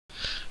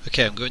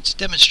Okay, I'm going to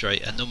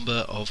demonstrate a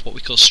number of what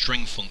we call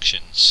string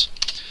functions.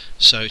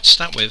 So to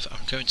start with,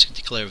 I'm going to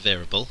declare a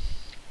variable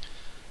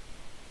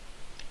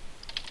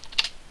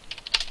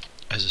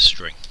as a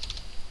string.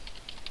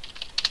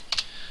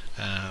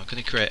 I'm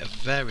going to create a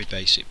very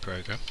basic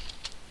program.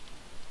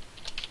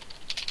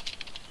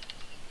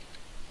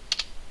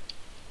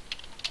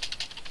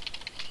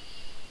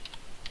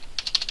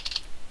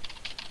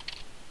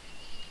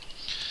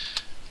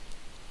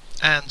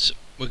 And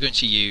we're going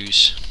to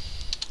use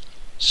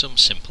some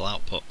simple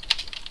output.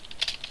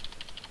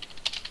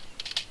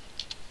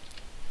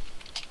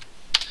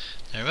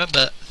 Now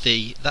remember,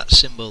 that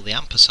symbol, the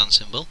ampersand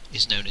symbol,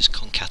 is known as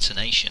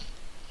concatenation.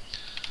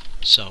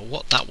 So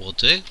what that will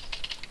do,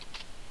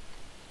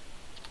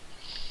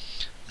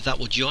 that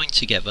will join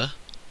together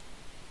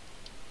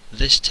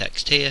this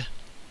text here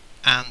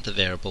and the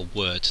variable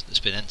word that's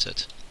been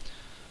entered.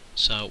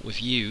 So we've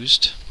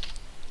used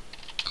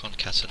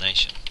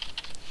concatenation.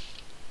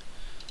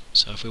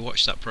 So if we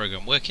watch that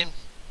program working,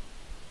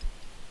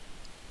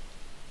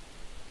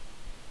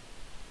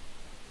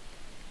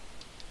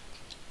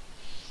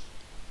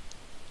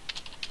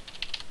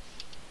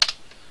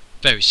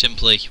 very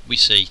simply we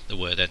see the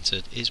word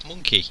entered is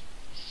monkey.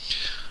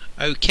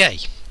 Okay,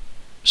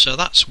 so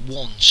that's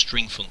one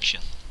string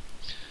function.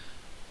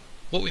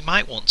 What we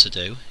might want to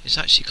do is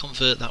actually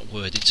convert that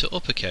word into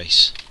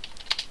uppercase.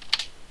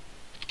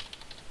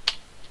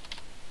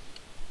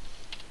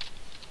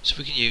 So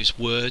we can use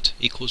word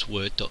equals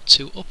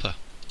word.toUpper.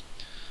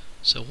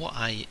 So what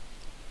I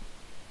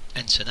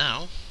enter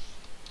now,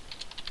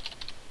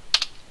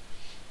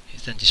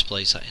 it then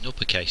displays that in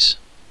uppercase.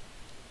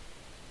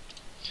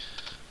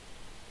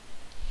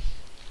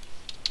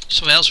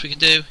 Something else we can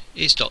do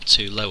is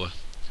 .toLower,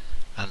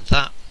 and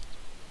that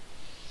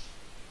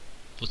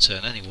will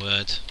turn any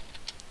word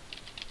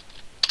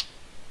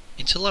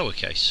into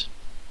lowercase.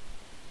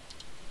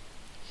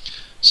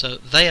 So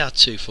they are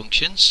two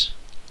functions,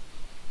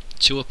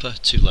 toUpper,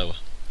 toLower.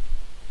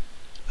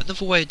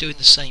 Another way of doing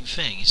the same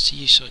thing is to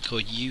use something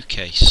called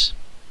uCase,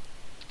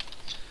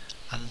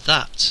 and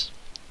that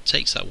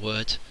takes that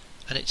word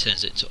and it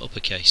turns it into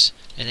uppercase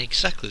in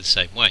exactly the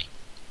same way.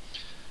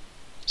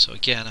 So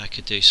again, I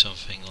could do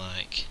something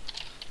like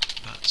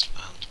bat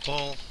and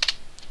ball,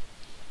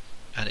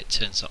 and it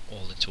turns that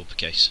all into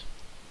uppercase.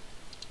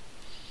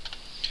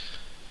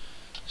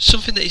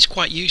 Something that is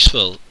quite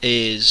useful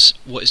is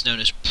what is known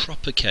as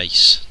proper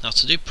case. Now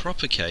to do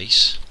proper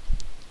case,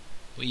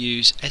 we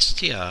use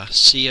strconv.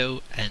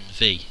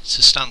 It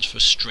stands for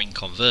string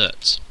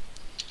convert.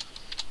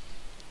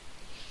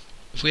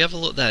 If we have a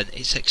look then,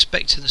 it's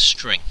expecting a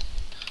string.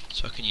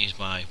 So I can use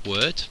my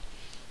word.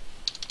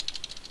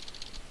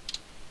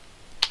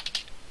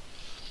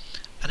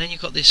 And then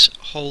you've got this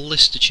whole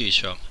list to choose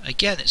from.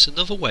 Again, it's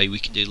another way we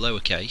can do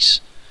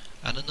lowercase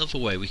and another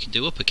way we can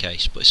do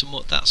uppercase, but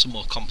that's a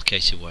more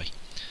complicated way.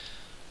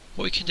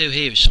 What we can do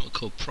here is something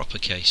called proper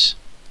case.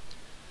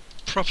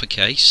 Proper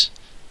case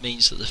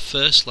means that the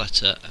first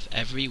letter of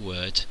every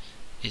word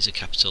is a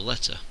capital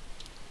letter.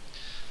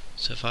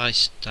 So if I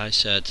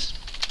said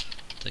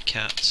the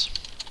cat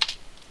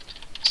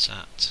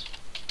sat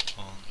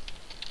on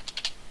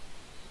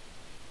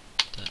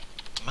the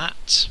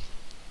mat,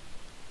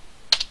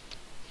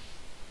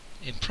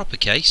 in proper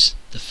case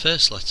the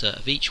first letter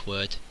of each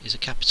word is a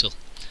capital.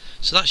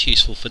 So that's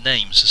useful for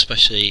names,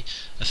 especially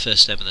a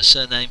first name and a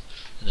surname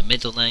and a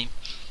middle name,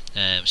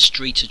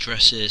 street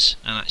addresses,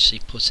 and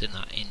actually putting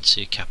that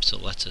into capital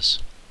letters.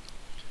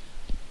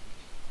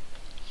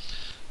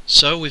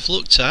 So we've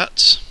looked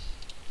at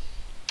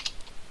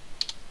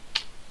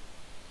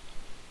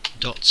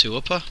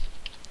 .toUpper,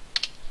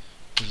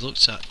 we've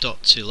looked at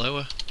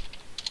 .toLower,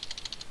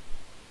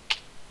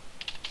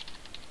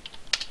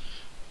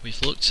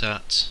 we've looked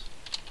at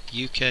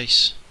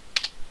uCase,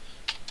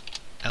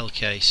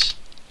 lcase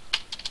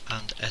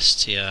and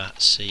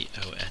strconv,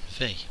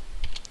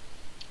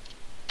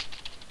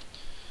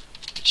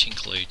 which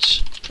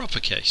includes proper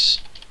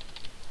case.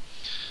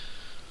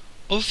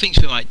 Other things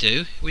we might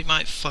do, we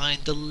might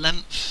find the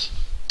length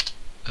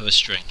of a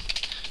string.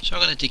 So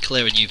I'm going to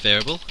declare a new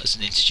variable as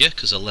an integer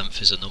because a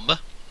length is a number,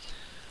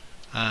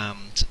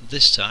 and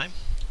this time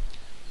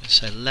I'm going to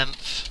say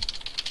length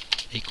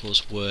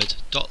equals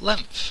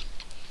word.length.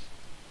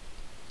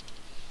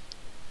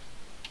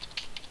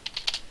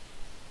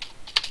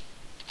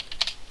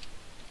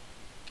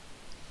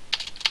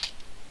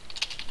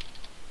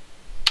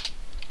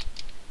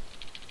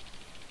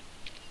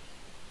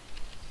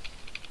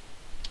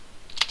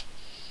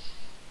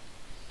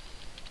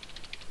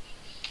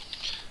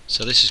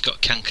 So this has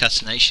got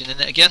concatenation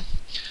in it again.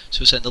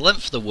 So we're saying the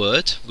length of the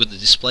word, we're going to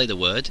display the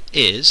word,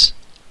 is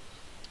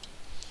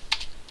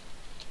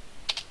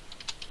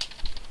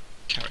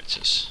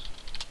characters.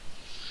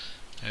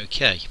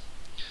 Okay,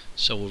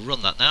 so we'll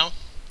run that now.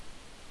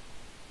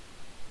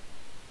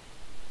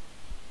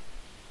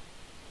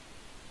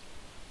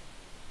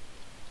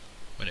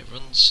 When it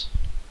runs.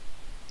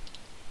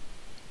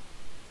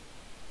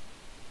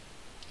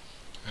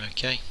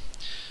 Okay,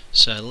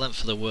 so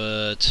length of the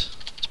word,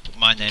 let's put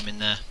my name in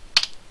there.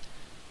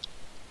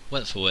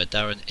 length of word,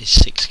 Darren, is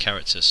 6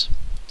 characters.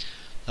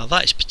 Now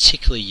that is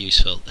particularly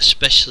useful,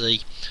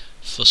 especially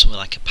for something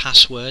like a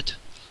password,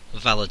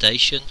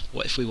 validation.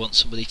 What if we want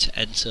somebody to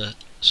enter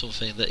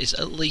something that is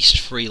at least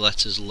 3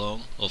 letters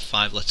long or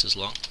 5 letters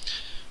long?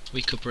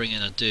 We could bring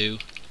in a do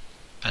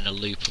and a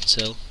loop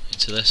until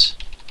into this.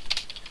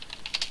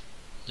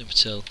 Loop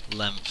until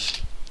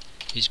length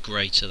is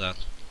greater than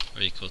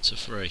or equal to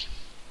 3.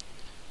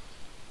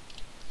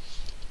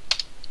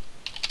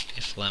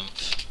 If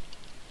length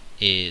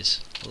is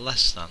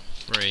less than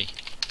 3,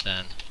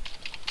 then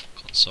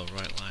console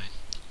write line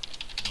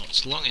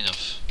not long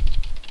enough.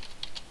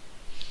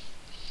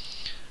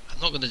 I'm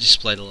not going to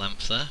display the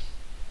length there.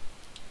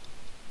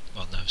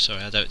 Well, no,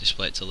 sorry, I don't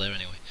display it till there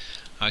anyway.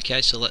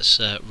 Okay, so let's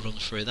run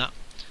through that,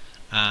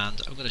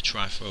 and I'm going to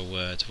try for a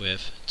word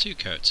with 2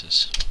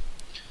 characters.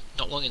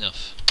 Not long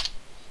enough.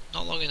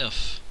 Not long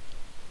enough.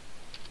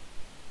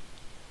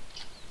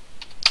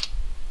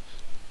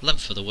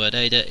 Length for the word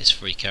Ada is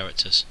 3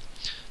 characters.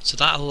 So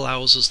that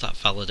allows us that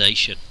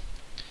validation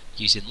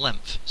using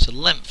length. So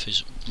length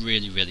is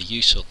really, really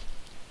useful.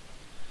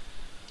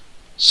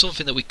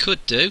 Something that we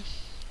could do,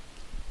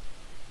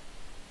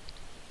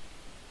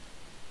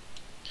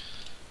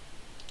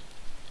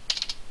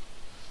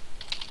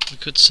 we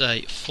could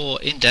say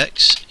for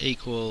index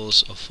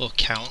equals, or for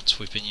count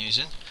we've been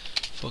using,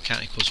 for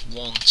count equals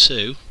 1,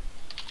 2,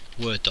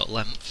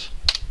 word.length.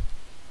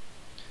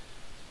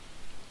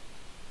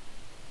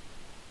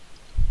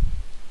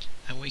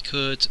 And we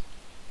could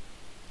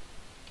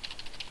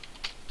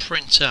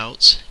print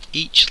out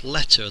each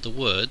letter of the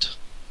word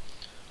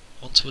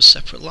onto a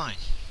separate line.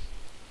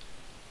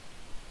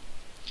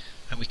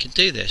 And we can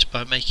do this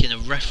by making a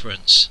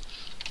reference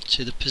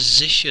to the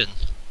position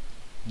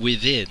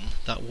within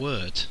that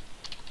word.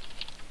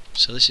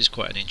 So this is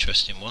quite an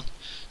interesting one.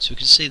 So we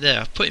can see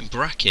there I've put in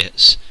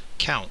brackets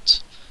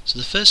count. So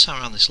the first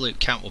time around this loop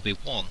count will be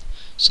 1.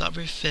 So that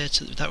will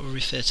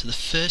refer to the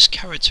first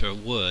character of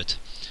a word.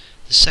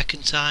 The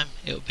second time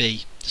it will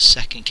be the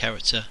second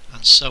character,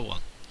 and so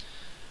on.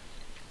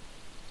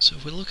 So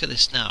if we look at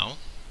this now,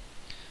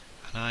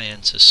 and I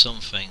enter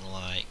something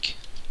like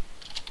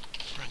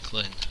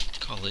Franklin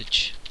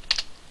College,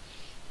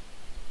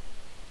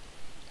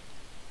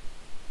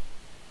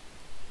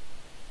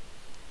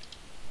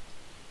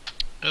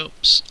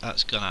 oops,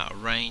 that's gone out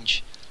of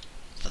range.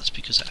 That's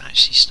because it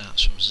actually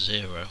starts from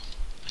 0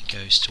 and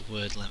goes to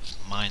word length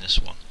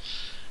 -1.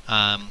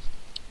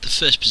 The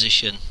first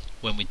position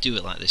when we do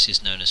it like this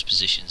is known as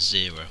position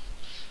 0.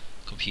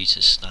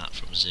 Computers start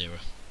from 0.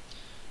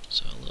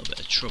 So a little bit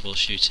of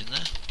troubleshooting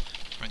there.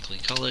 Franklin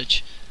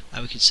College,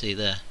 and we can see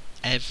there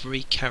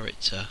every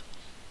character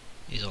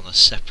is on a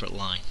separate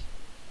line.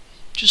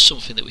 Just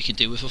something that we can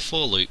do with a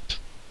for loop.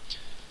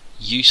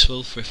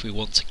 Useful for if we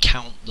want to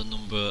count the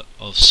number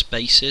of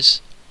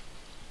spaces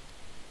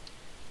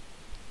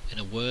in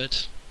a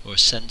word or a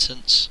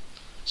sentence.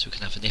 So we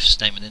can have an if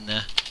statement in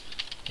there.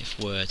 If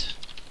word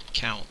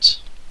count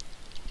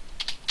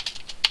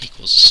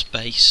equals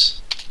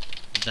space,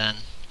 then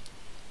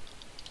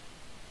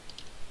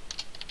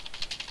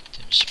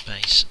dim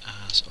space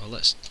as, or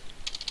let's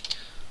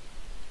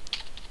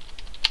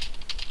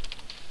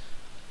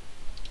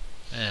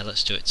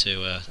do it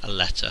to a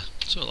letter,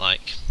 sort of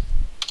like,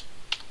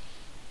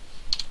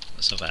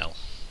 let's have L,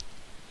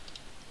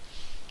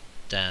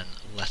 then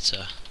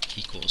letter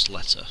equals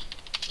letter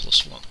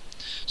 +1.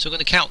 So we're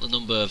going to count the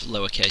number of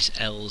lowercase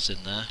l's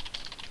in there.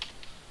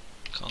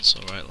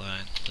 Console write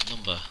line, the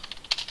number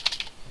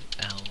of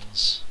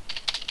l's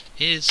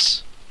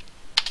is,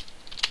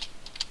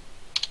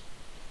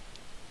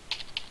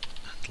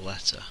 and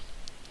letter.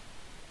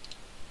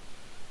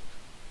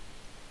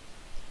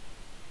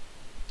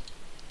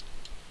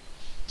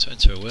 So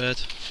enter a word,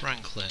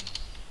 Franklin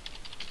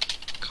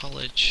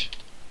College,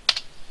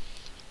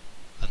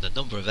 and the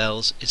number of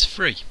l's is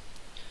 3.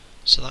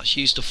 So that's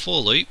used a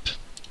for loop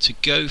to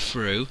go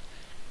through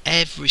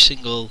every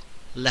single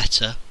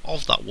letter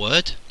of that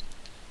word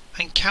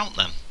and count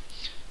them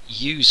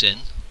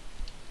using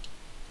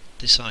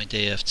this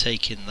idea of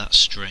taking that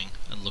string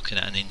and looking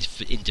at an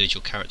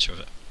individual character of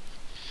it.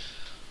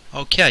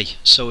 Okay,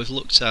 so we've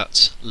looked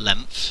at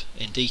length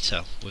in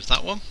detail with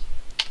that one.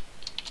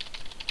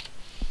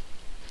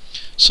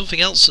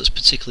 Something else that's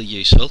particularly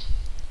useful,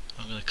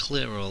 I'm going to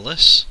clear all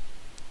this.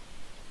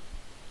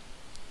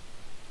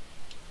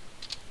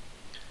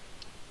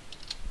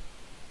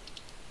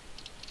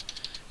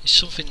 Is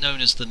something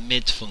known as the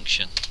mid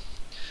function.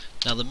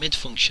 Now the mid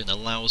function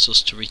allows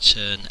us to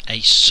return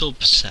a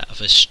subset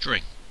of a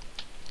string.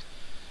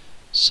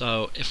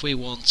 So if we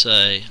want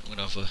I'm going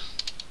to have a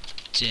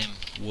dim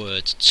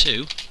word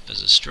 2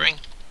 as a string,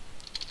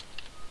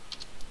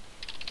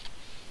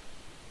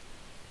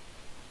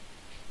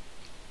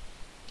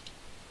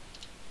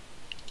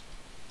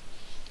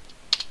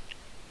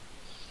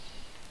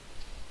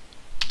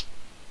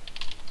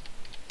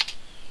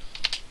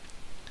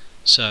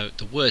 so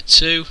the word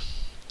 2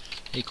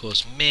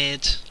 equals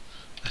mid,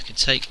 I can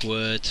take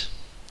word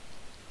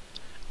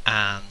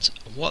and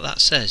what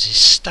that says is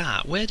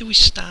start. Where do we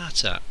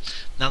start at?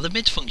 Now the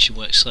mid function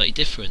works slightly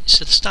different.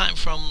 Instead of starting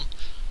from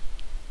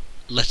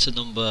letter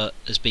number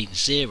as being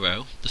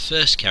 0, the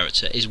first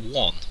character is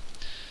 1.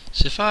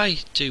 So if I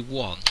do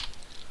 1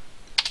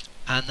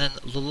 and then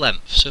the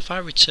length, so if I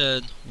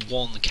return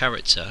 1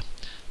 character,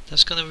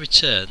 that's going to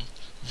return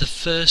the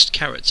first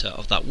character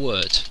of that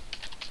word.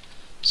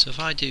 So if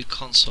I do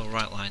console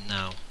write line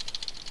now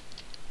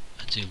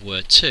and do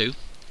word 2,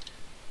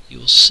 you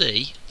will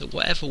see that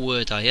whatever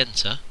word I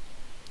enter,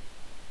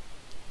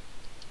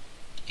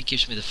 it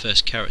gives me the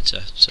first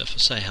character. So if I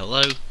say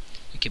hello,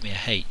 it gives me a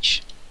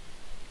H.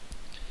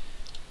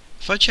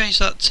 If I change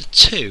that to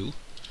 2,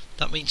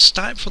 that means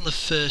starting from the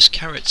first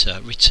character,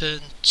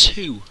 return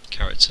 2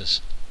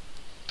 characters.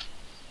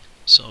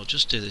 So I'll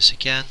just do this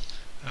again.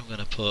 I'm going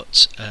to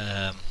put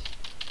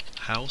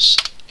house,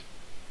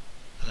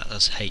 and that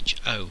does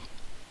HO.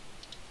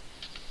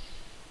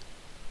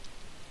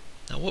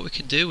 Now what we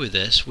can do with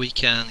this, we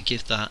can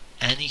give that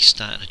any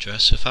starting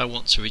address. So if I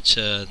want to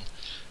return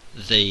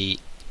the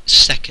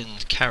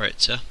second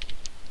character,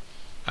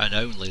 and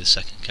only the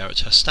second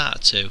character, I start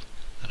at 2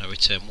 and I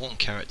return 1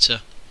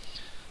 character.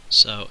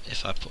 So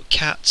if I put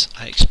cat,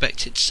 I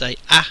expect it to say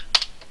ah,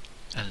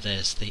 and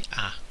there's the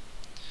ah.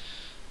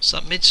 So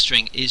that mid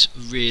string is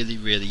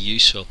really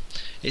useful.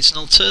 It's an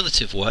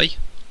alternative way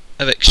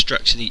of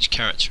extracting each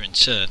character in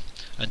turn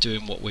and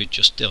doing what we've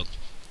just done.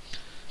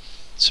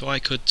 So I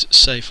could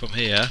say from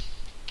here,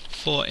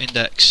 for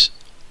index,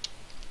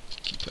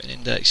 keep putting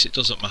index, it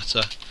doesn't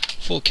matter,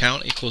 for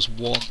count equals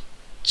 1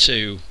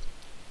 to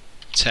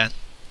 10.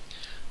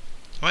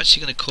 I'm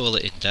actually going to call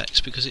it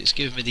index because it's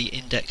giving me the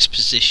index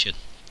position,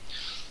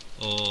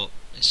 or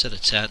instead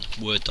of 10,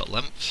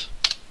 word.length.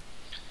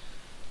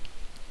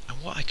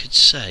 And what I could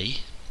say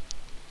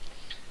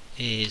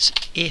is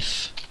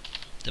if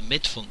the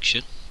mid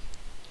function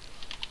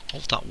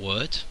of that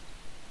word,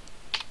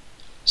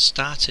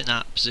 starting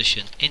at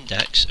position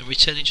index and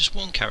returning just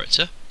 1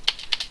 character,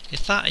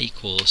 if that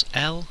equals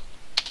L,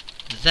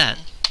 then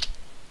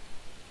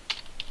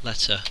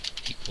letter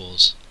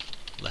equals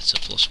letter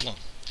plus 1.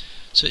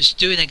 So it's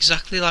doing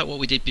exactly like what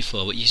we did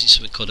before, but using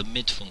something called a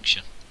mid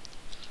function.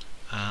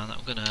 And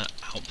I'm going to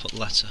output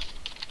letter.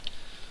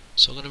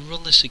 So I'm going to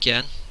run this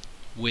again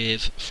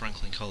with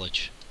Franklin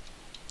College.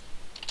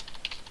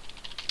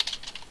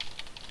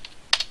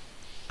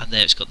 And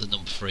there it's got the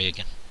number 3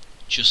 again,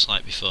 just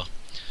like before.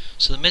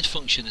 So the mid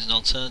function is an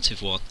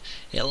alternative one.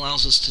 It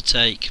allows us to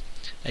take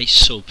a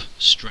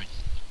substring.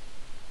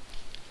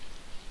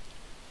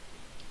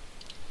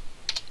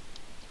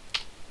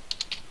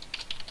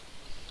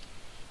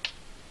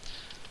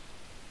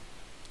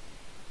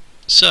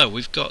 So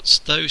we've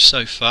got those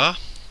so far.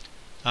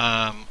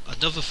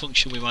 Another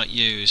function we might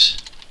use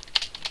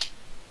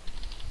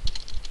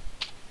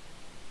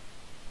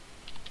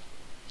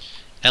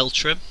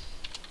Ltrim.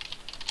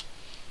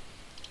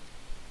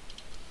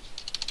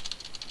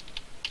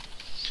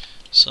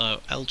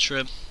 So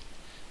Ltrim,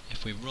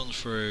 if we run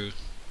through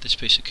this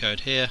piece of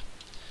code here,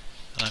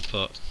 and I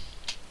put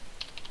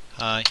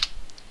hi,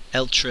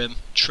 Ltrim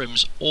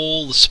trims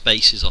all the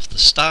spaces off the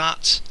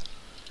start,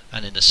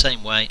 and in the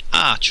same way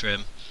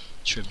Rtrim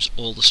trims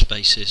all the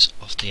spaces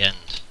off the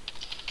end.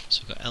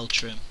 So we've got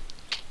Ltrim,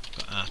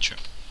 we've got Rtrim.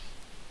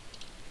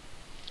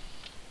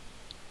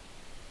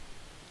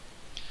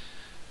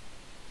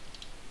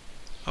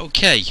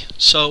 Okay,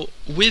 so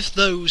with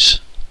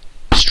those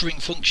string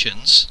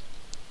functions,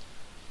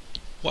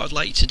 what I'd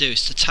like you to do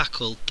is to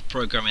tackle the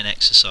programming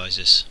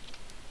exercises.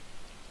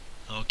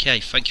 Okay,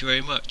 thank you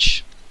very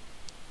much.